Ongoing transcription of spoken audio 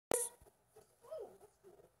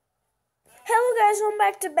Hello guys, welcome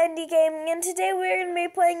back to Bendy Gaming, and today we're going to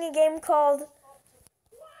be playing a game called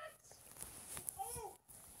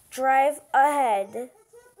Drive Ahead.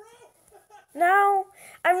 Now,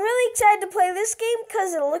 I'm really excited to play this game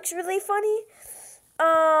because it looks really funny.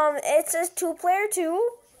 It says 2-player 2.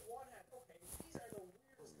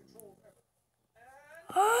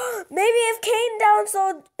 Maybe if Kane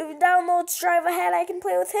downloads Drive Ahead, I can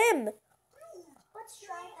play with him. Let's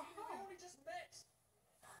Drive Ahead.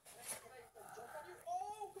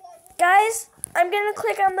 Guys, I'm going to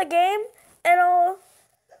click on the game, and I'll...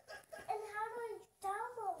 And how do I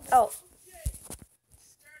download it? Oh.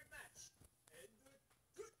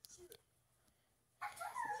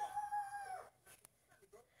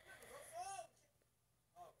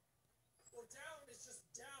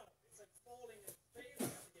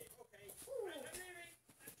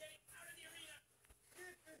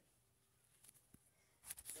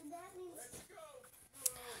 That means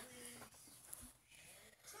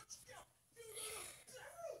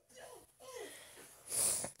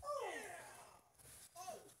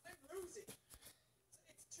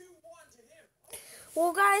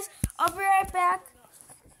Well, guys, I'll be right back.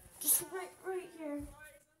 Just right here.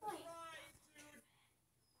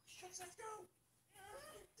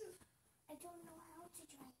 I don't know how to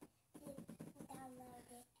download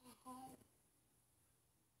it ahead.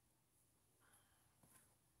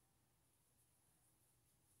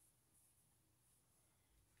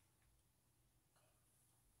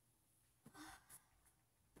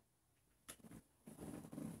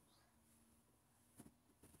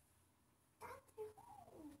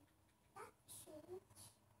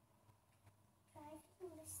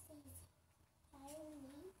 Driving the stage. Driving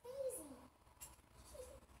me crazy.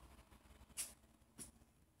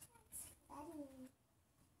 That's funny.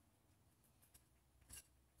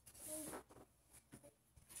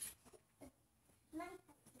 Might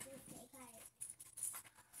have to do it, guys.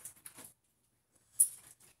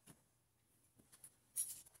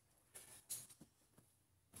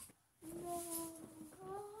 No,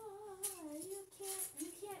 you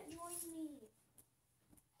can't join me.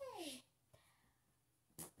 Hey.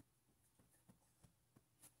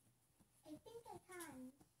 I think I can.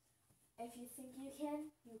 If you think you can,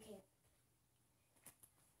 you can.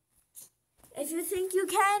 If you think you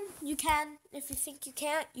can, you can. If you think you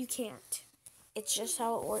can't, you can't. It's just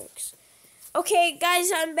how it works. Okay,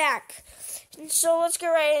 guys, I'm back. So let's get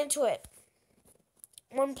right into it.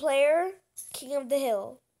 1 player, King of the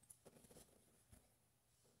Hill.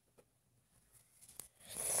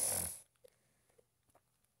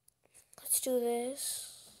 Let's do this.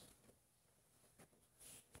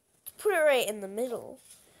 Put it right in the middle,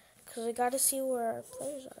 because I gotta see where our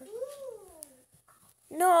players are.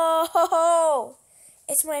 No!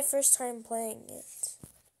 It's my first time playing it.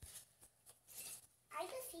 I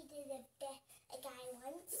defeated a guy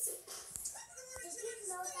once. Did you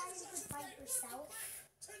know that you could fight yourself?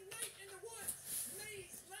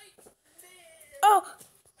 Oh!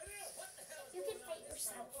 You can fight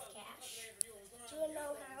yourself, Cash. Do you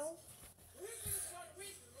know how?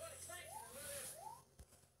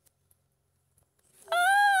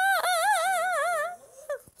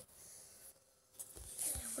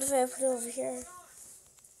 What if I put it over here?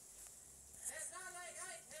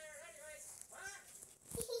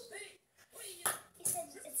 He said,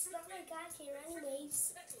 it's not my God here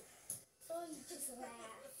anyways. So he just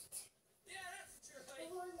laughed.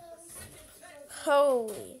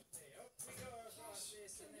 Holy.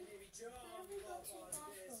 Where we go to the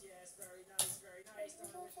bathroom? Where we go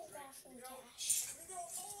to the bathroom, Cash?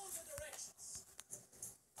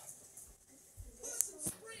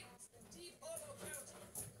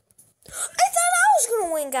 I thought I was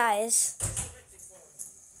gonna win, guys.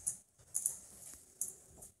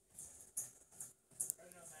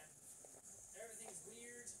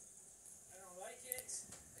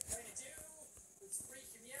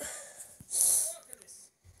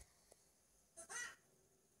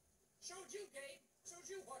 Showed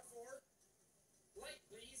you what for? Light,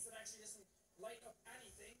 please. That actually doesn't light up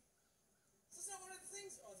anything. Is this not one of the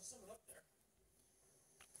things? Oh, there's someone up there.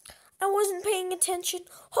 I wasn't paying attention.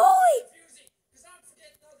 Holy! Confusing, because I'm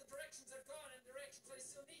forgetting all the directions I've gone and directions I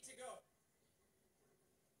still need to go.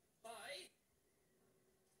 Bye.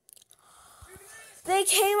 They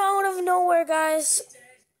came out of nowhere, guys.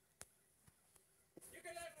 Dead. You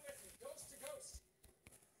can level with me, ghost to ghost.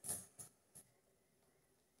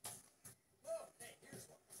 Oh, hey, here's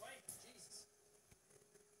one. Fine, Jesus.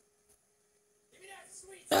 Give me that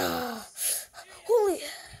sweet. Holy.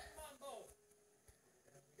 Mambo.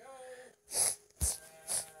 There we go.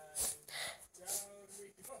 Down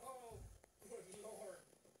we go. Good Lord.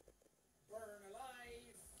 Burn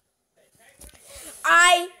alive. Hey,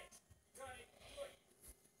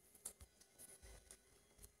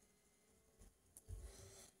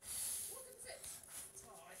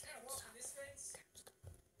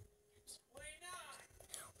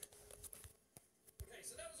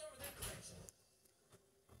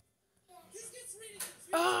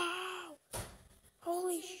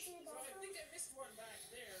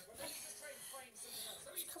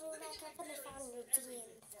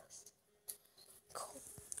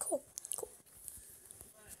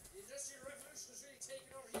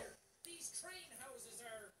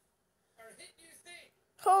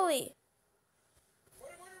 Ellie.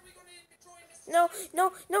 What are we going to join this? No,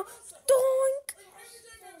 no, no. Doink.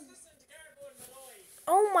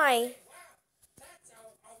 Oh my. Wow, that's a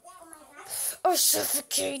Oh my whopper. gosh. Oh,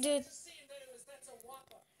 suffocated. Just seeing that it was, that's a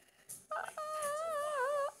whopper. That's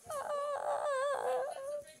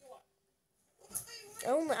a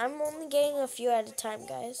big one. I'm only getting a few at a time,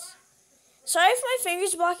 guys. Sorry if my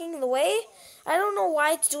finger's blocking the way. I don't know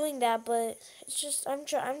why it's doing that, but it's just I'm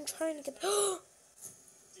trying to get.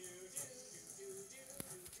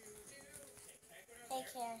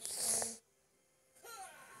 Take care, son.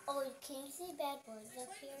 Oh, can you see bad boys up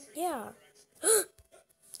here? Yeah.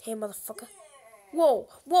 Hey, motherfucker. Whoa,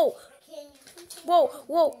 whoa, Can you please take whoa,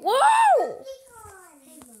 whoa, whoa!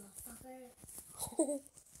 Hey, motherfucker. Hey,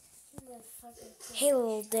 motherfucker. Hey,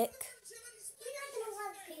 little dick. You're not gonna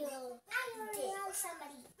want people. I already know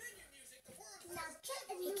somebody. Now get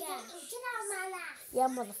out of my life. Yeah,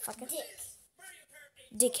 motherfucker. Dick.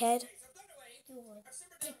 Dickhead. You a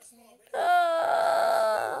dickhead. Uh,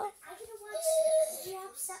 I get to watch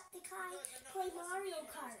Jacksepticeye play Mario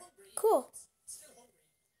Kart. cool. Still hungry.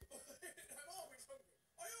 I'm always hungry.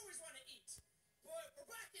 I always want to eat. But we're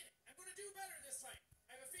back in it. I'm going to do better this time.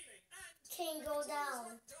 I have a feeling. And Can go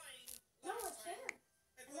down. dying. No, it can't.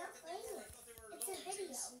 I'm not playing it. It's a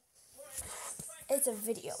video. It's a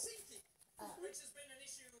video. Which has been an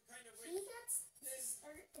issue kind of with See, that's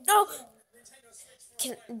the No. video. Nintendo Switch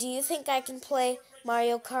for Do you think I can play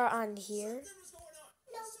Mario Kart on here? what was going on.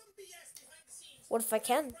 No. Some BS behind the scenes. What if I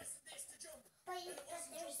can? Pressing this to jump. But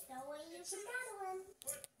there's no way you can battle him.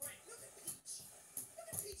 But right, look at Peach. Look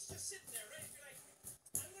at Peach just sitting there, ready to be like,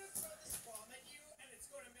 I'm going to throw this bomb at you and it's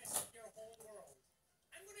going to mess up your whole world.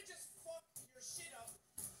 I'm going to just fuck your shit up,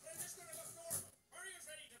 but I'm just going to look normal. Mario's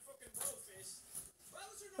ready to fucking blow fish.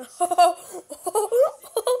 Bowser not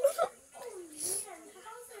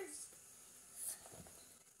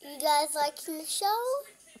You guys liking the show?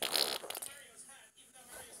 Mario's hat, even though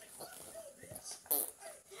Mario's like,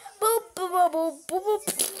 Boop, boop, boop, boop, boop.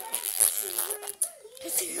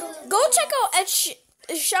 Go check out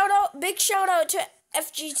big shout out to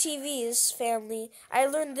FGTV's family. I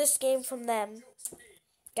learned this game from them,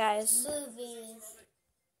 guys. Movies.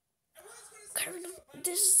 Karen,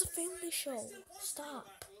 this is a family show.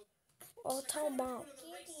 Stop. I'll tell mom.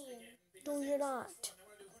 No, you're not.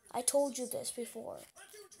 I told you this before. I'm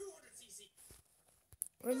doing 200cc.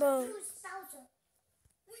 Remember, Who's Bowser?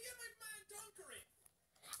 We get my man Dunkery.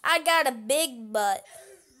 I got a big butt.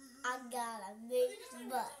 I got a big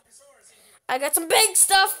butt. I got some big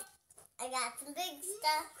stuff. I got some big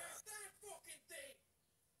stuff. That fucking thing.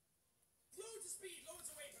 Loads of speed, loads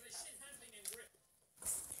of weight, but it's shit handling and grip.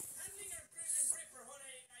 Handling and grip are what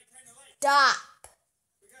I kind of like. Stop.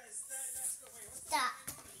 Because that's good. Wait, what's the Stop.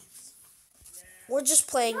 We're just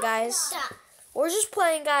playing, guys. Stop. We're just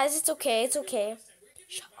playing, guys. It's okay. It's okay.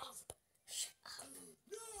 Shut up.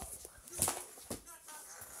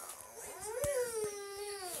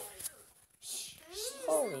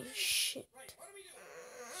 Holy shit.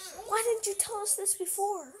 Why didn't you tell us this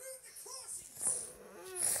before?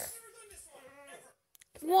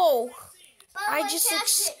 Whoa. I just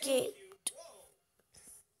escaped.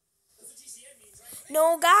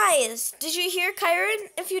 No, guys. Did you hear Kyron?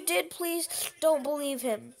 If you did, please don't believe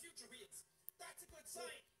him. That's a good sign.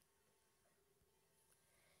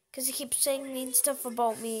 Because he keeps saying mean stuff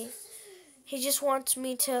about me. He just wants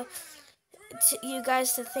me to you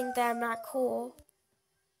guys to think that I'm not cool.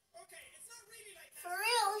 Okay, it's not really like For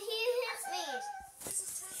real, he hit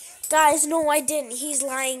me. Guys, no, I didn't. He's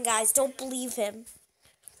lying, guys. Don't believe him.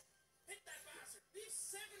 hit that bastard. Leave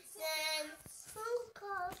 7 foot. Then who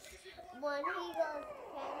calls when he goes?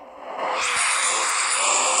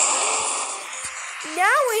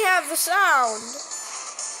 Now we have the sound.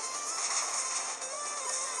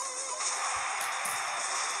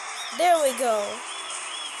 There we go.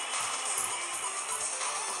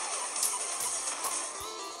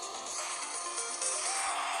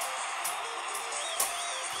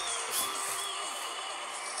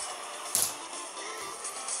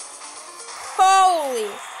 Holy.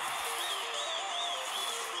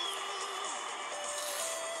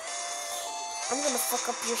 I'm gonna fuck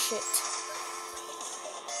up your shit.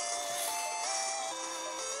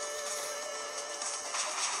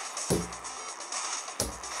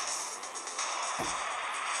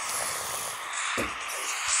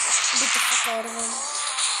 Beat the fuck out of him.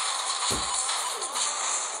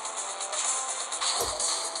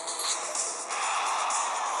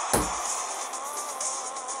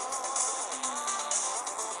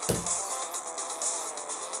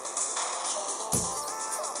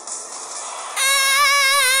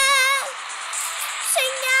 Ah!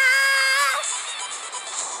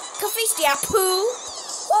 Apu.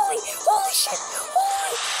 Holy shit.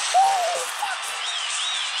 Holy fuck.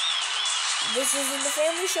 This isn't the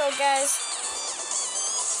family show, guys.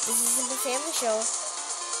 This isn't the family show.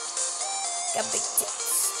 Got big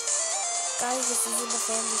tits. Guys, this isn't the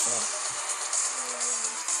family show.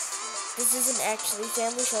 This isn't actually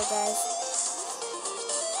family show, guys.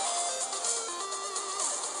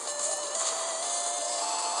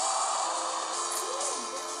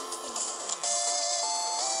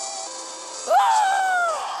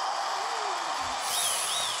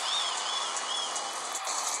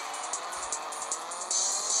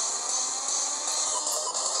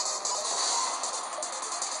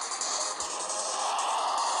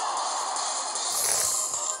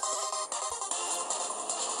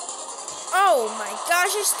 Oh my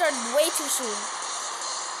gosh, I started way too soon.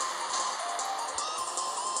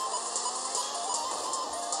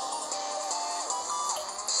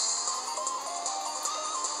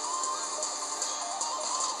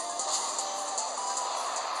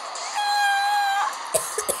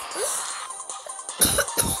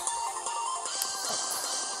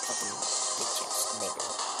 Fucking bitch ass nigga.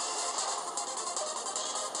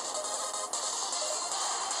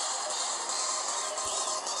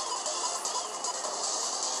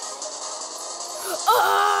 Oh!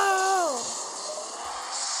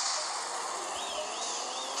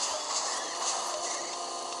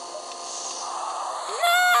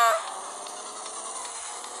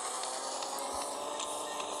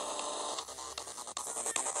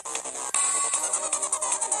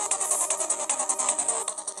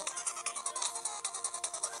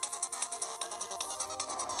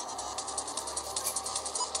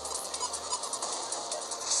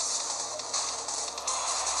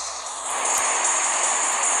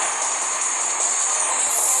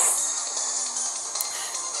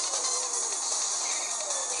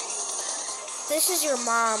 This is your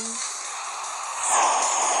mom.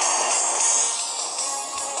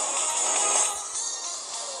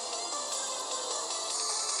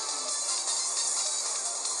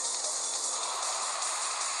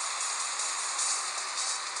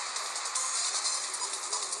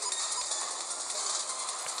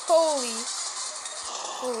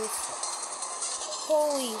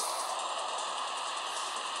 Holy.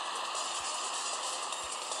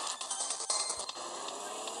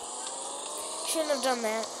 Shouldn't have done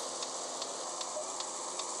that.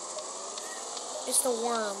 It's the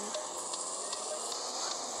worm.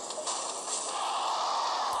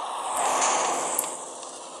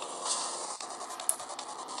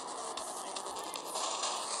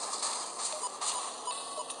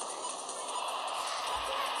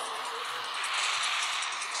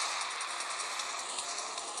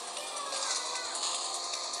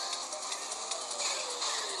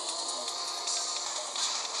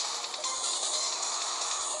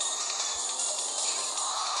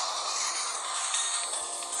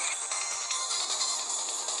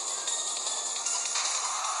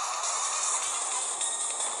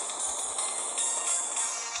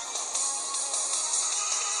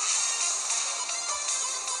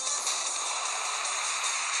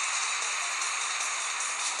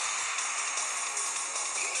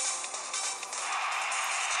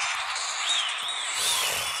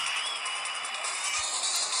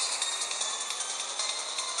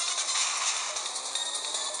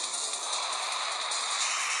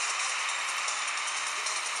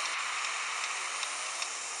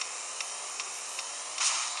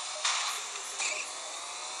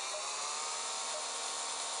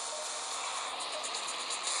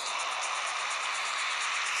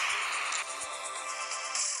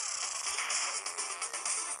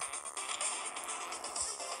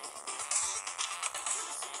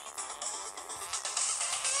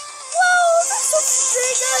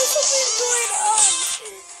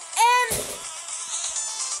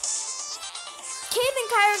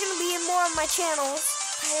 Are gonna be in more of my channels.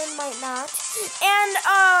 I might not. And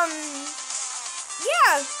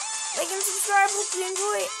yeah, like and subscribe. Hope you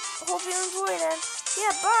enjoy it.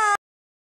 Yeah, bye.